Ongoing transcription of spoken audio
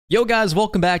Yo guys,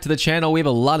 welcome back to the channel. We have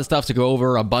a lot of stuff to go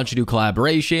over, a bunch of new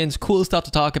collaborations, cool stuff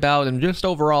to talk about, and just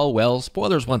overall, well,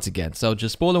 spoilers once again. So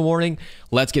just spoiler warning,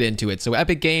 let's get into it. So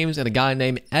Epic Games and a guy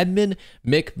named Edmund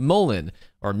McMullen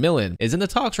is in the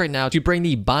talks right now to bring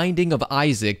the Binding of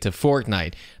Isaac to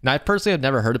Fortnite. Now, I personally have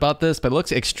never heard about this, but it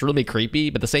looks extremely creepy,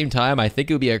 but at the same time, I think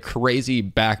it would be a crazy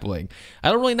backbling.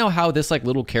 I don't really know how this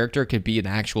little character could be an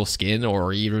actual skin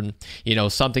or even,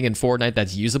 something in Fortnite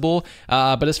that's usable,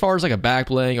 but as far as a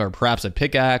backbling or perhaps a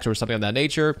pickaxe or something of that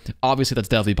nature, obviously that's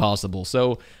definitely possible.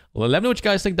 So let me know what you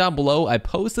guys think down below. I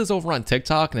post this over on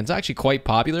TikTok, and it's actually quite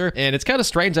popular, and it's kind of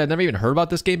strange. I've never even heard about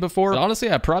this game before, but honestly,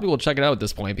 I probably will check it out at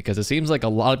this point because it seems like a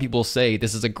lot of people say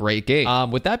this is a great game.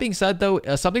 With that being said, though,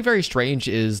 something very strange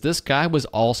is this guy was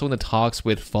also in the talks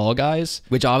with Fall Guys,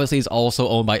 which obviously is also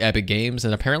owned by Epic Games,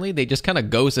 and apparently they just kind of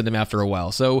ghosted him after a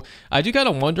while. So I do kind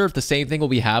of wonder if the same thing will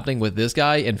be happening with this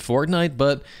guy in Fortnite,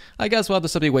 but I guess we'll have to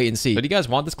simply wait and see. But do you guys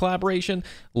want this collaboration?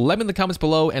 Let me in the comments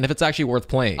below, and if it's actually worth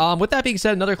playing. With that being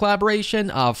said, another collaboration,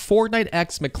 Fortnite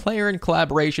x McLaren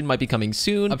collaboration might be coming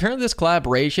soon. Apparently this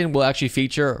collaboration will actually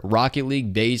feature Rocket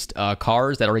League based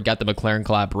cars that already got the McLaren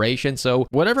collaboration. So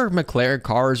whatever McLaren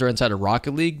cars are inside of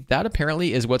Rocket League, that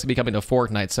apparently is what's gonna be coming to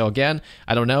Fortnite. So again,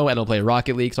 I don't know, I don't play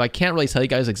Rocket League, so I can't really tell you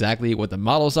guys exactly what the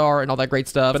models are and all that great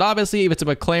stuff. But obviously if it's a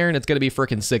McLaren, it's gonna be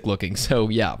freaking sick looking. So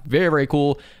yeah, very, very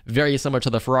cool. Very similar to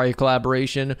the Ferrari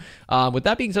collaboration. With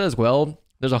that being said as well,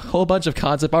 there's a whole bunch of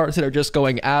concept arts that are just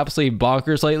going absolutely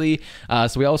bonkers lately.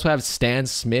 So we also have Stan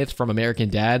Smith from American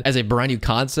Dad as a brand new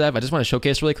concept. I just want to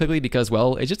showcase really quickly because,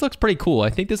 well, it just looks pretty cool.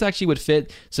 I think this actually would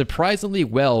fit surprisingly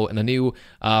well in the new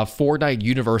Fortnite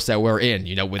universe that we're in.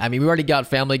 We already got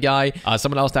Family Guy.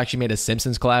 Someone else actually made a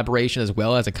Simpsons collaboration as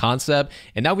well as a concept.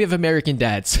 And now we have American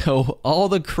Dad. So all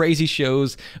the crazy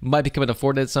shows might be coming to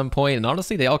Fortnite at some point. And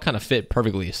honestly, they all kind of fit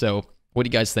perfectly. So what do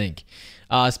you guys think?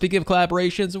 Speaking of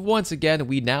collaborations, once again,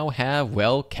 we now have,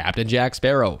 well, Captain Jack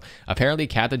Sparrow. Apparently,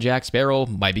 Captain Jack Sparrow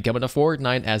might be coming to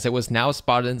Fortnite as it was now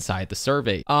spotted inside the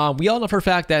survey. We all know for a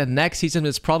fact that next season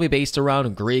is probably based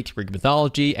around Greek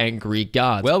mythology, and Greek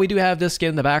gods. Well, we do have this skin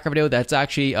in the background video that's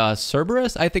actually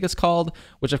Cerberus, I think it's called,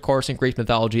 which of course in Greek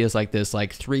mythology is this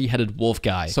three-headed wolf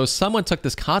guy. So someone took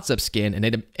this concept skin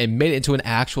and made it into an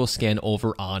actual skin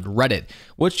over on Reddit,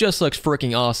 which just looks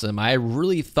freaking awesome. I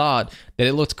really thought that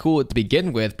it looked cool to begin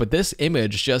with, but this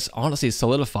image just honestly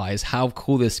solidifies how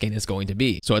cool this skin is going to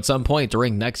be. So at some point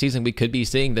during next season, we could be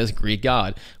seeing this Greek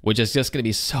god, which is just going to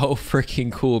be so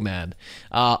freaking cool, man.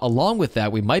 Along with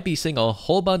that, we might be seeing a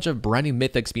whole bunch of brand new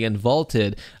mythics being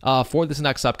vaulted for this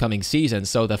next upcoming season.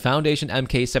 So the Foundation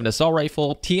MK7 assault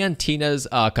rifle, TNTina's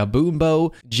Kaboom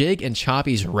bow, Jig and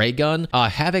Choppy's ray gun,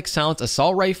 Havoc Sound's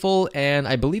assault rifle, and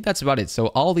I believe that's about it. So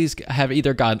all these have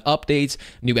either gotten updates,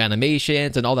 new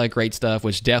animations, and all that great stuff,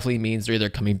 which definitely means they're either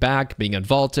coming back, being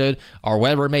unvaulted, or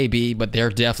whatever it may be, but they're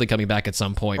definitely coming back at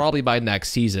some point, probably by next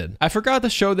season. I forgot to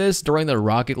show this during the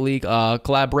Rocket League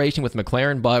collaboration with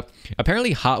McLaren, but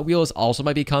apparently Hot Wheels also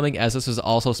might be coming, as this was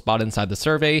also spotted inside the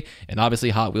survey, and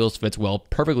obviously Hot Wheels fits well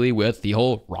perfectly with the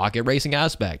whole rocket racing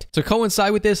aspect. To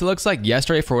coincide with this, it looks like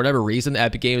yesterday, for whatever reason,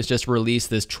 Epic Games just released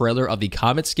this trailer of the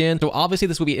Comet skin, so obviously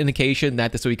this will be an indication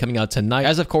that this will be coming out tonight,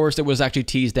 as of course it was actually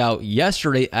teased out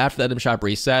yesterday after the item shop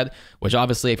reset, which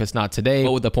obviously if it's not today,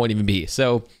 what would the point even be?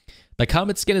 So the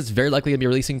Comet skin is very likely to be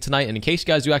releasing tonight, and in case you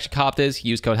guys do actually cop this,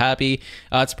 use code HAPPY.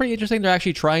 It's pretty interesting. They're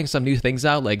actually trying some new things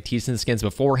out, like teasing the skins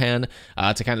beforehand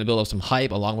to kind of build up some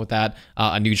hype. Along with that,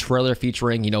 a new trailer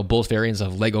featuring, both variants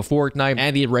of Lego Fortnite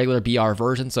and the regular BR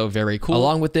version, so very cool.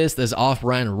 Along with this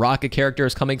off-brand rocket character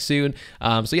is coming soon.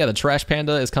 So yeah, the Trash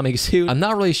Panda is coming soon. I'm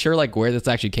not really sure where this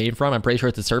actually came from. I'm pretty sure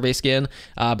it's a survey skin,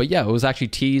 but yeah, it was actually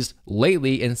teased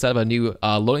lately instead of a new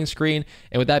loading screen.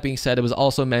 And with that being said, it was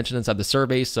also mentioned inside the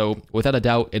survey, so without a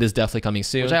doubt, it is definitely coming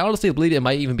soon, which I honestly believe it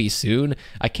might even be soon.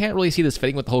 I can't really see this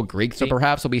fitting with the whole Greek thing, so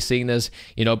perhaps we'll be seeing this,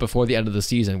 before the end of the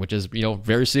season, which is,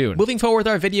 very soon. Moving forward with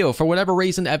our video, for whatever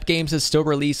reason, Epic Games is still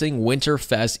releasing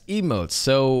Winterfest emotes.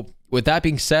 So with that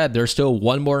being said, there's still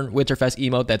one more Winterfest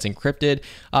emote that's encrypted,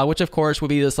 which of course would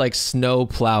be this snow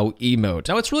plow emote.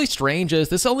 Now what's really strange is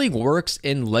this only works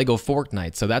in Lego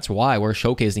Fortnite, so that's why we're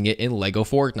showcasing it in Lego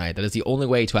Fortnite. That is the only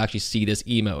way to actually see this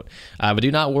emote. But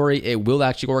do not worry, it will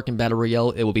actually work in Battle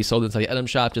Royale. It will be sold inside the item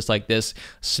shop, just like this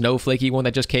snowflakey one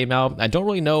that just came out. I don't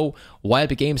really know why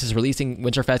Epic Games is releasing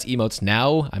Winterfest emotes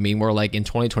now. I mean, we're in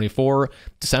 2024,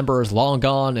 December is long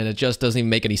gone, and it just doesn't even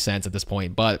make any sense at this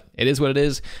point, but it is what it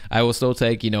is. I will still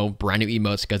take, brand new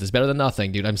emotes because it's better than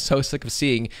nothing, dude. I'm so sick of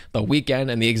seeing the weekend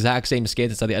and the exact same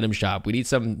skins inside the item shop. We need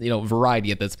some,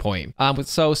 variety at this point.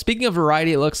 So speaking of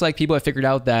variety, it looks like people have figured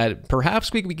out that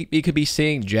perhaps we could be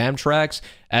seeing jam tracks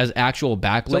as actual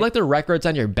backlinks. So like the records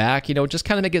on your back, you know, just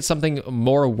kind of make it something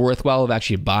more worthwhile of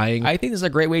actually buying. I think this is a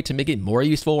great way to make it more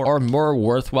useful or more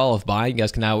worthwhile of buying. You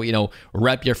guys can now, you know,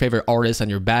 rep your favorite artists on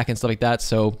your back and stuff like that.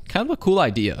 So kind of a cool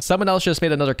idea. Someone else just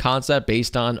made another concept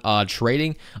based on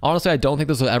trading. Honestly, I don't think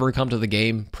this will ever come to the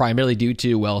game, primarily due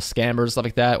to, well, scammers, stuff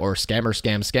like that, or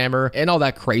scammer, and all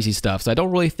that crazy stuff. So I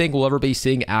don't really think we'll ever be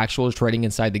seeing actual trading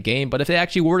inside the game, but if it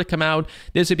actually were to come out,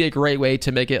 this would be a great way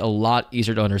to make it a lot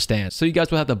easier to understand. So you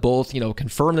guys will have to both, you know,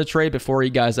 confirm the trade before you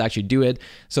guys actually do it.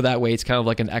 So that way it's kind of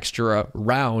like an extra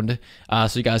round,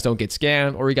 so you guys don't get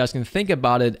scammed, or you guys can think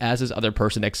about it as this other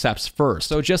person accepts first.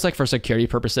 So just like for security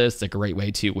purposes, it's a great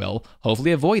way to, well,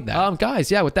 hopefully avoid that.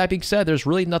 Guys, yeah, with that being said, there's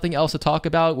really nothing else to talk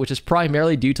about, which is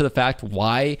primarily due to the fact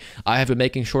why I have been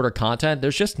making shorter content.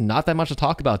 There's just not that much to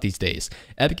talk about these days.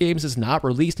 Epic Games is not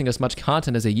releasing as much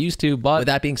content as they used to, but with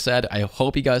that being said, I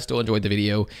hope you guys still enjoyed the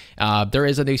video. There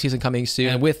is a new season coming soon,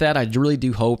 and with that, I really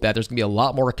do hope that there's gonna be a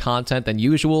lot more content than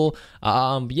usual.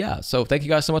 Yeah, so thank you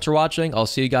guys so much for watching. I'll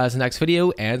see you guys in the next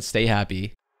video, and stay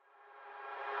happy.